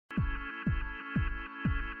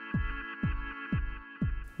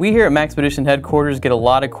We here at Maxpedition headquarters get a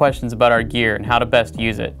lot of questions about our gear and how to best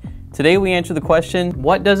use it. Today we answer the question,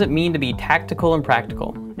 what does it mean to be tactical and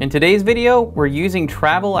practical? In today's video, we're using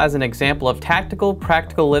travel as an example of tactical,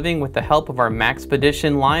 practical living with the help of our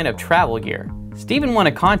Maxpedition line of travel gear. Steven won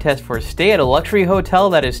a contest for a stay at a luxury hotel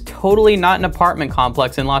that is totally not an apartment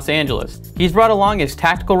complex in Los Angeles. He's brought along his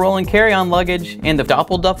tactical roll and carry-on luggage and the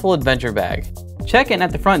Doppel adventure bag. Check-in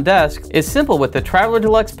at the front desk is simple with the Traveler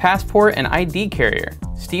Deluxe passport and ID carrier.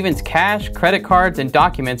 Steven's cash, credit cards, and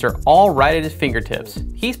documents are all right at his fingertips.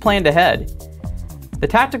 He's planned ahead. The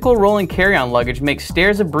tactical roll and carry-on luggage makes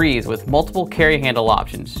stairs a breeze with multiple carry handle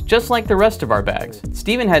options, just like the rest of our bags.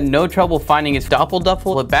 Steven had no trouble finding his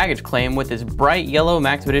Doppel baggage claim with his bright yellow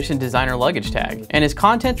Maxpedition designer luggage tag, and his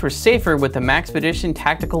contents were safer with the Maxpedition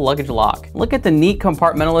tactical luggage lock. Look at the neat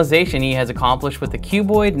compartmentalization he has accomplished with the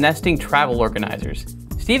cuboid nesting travel organizers.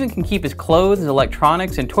 Steven can keep his clothes,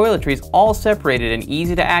 electronics, and toiletries all separated and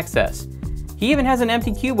easy to access. He even has an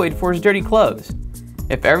empty cuboid for his dirty clothes.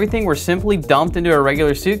 If everything were simply dumped into a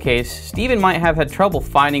regular suitcase, Steven might have had trouble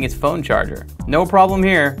finding his phone charger. No problem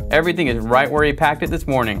here, everything is right where he packed it this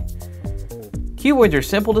morning. Cuboids are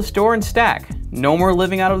simple to store and stack. No more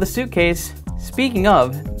living out of the suitcase. Speaking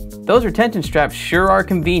of, those retention straps sure are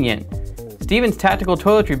convenient. Steven's tactical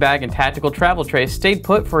toiletry bag and tactical travel tray stayed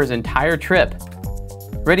put for his entire trip.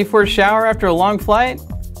 Ready for a shower after a long flight?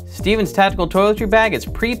 Steven's tactical toiletry bag is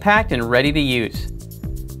pre-packed and ready to use.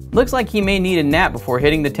 Looks like he may need a nap before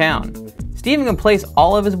hitting the town. Steven can place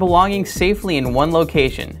all of his belongings safely in one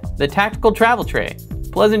location, the tactical travel tray.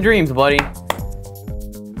 Pleasant dreams, buddy.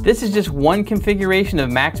 This is just one configuration of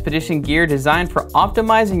Maxpedition gear designed for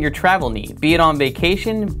optimizing your travel needs, be it on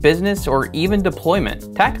vacation, business, or even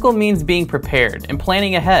deployment. Tactical means being prepared and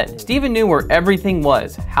planning ahead. Steven knew where everything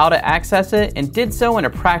was, how to access it, and did so in a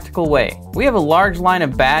practical way. We have a large line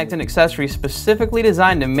of bags and accessories specifically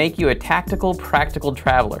designed to make you a tactical, practical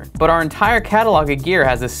traveler. But our entire catalog of gear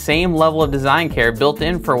has the same level of design care built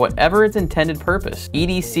in for whatever its intended purpose.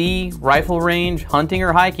 EDC, rifle range, hunting,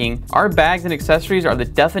 or hiking, our bags and accessories are the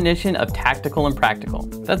definition of tactical and practical.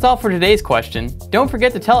 That's all for today's question. Don't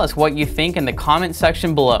forget to tell us what you think in the comment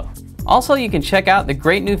section below. Also, you can check out the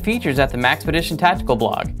great new features at the Maxpedition Tactical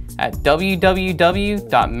blog at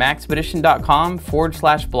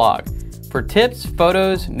www.maxpedition.com/blog for tips,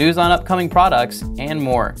 photos, news on upcoming products, and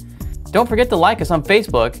more. Don't forget to like us on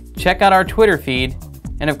Facebook, check out our Twitter feed,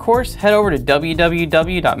 and of course, head over to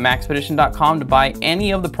www.maxpedition.com to buy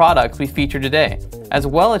any of the products we featured today, as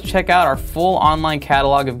well as check out our full online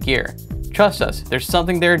catalog of gear. Trust us, there's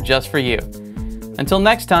something there just for you. Until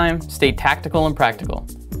next time, stay tactical and practical.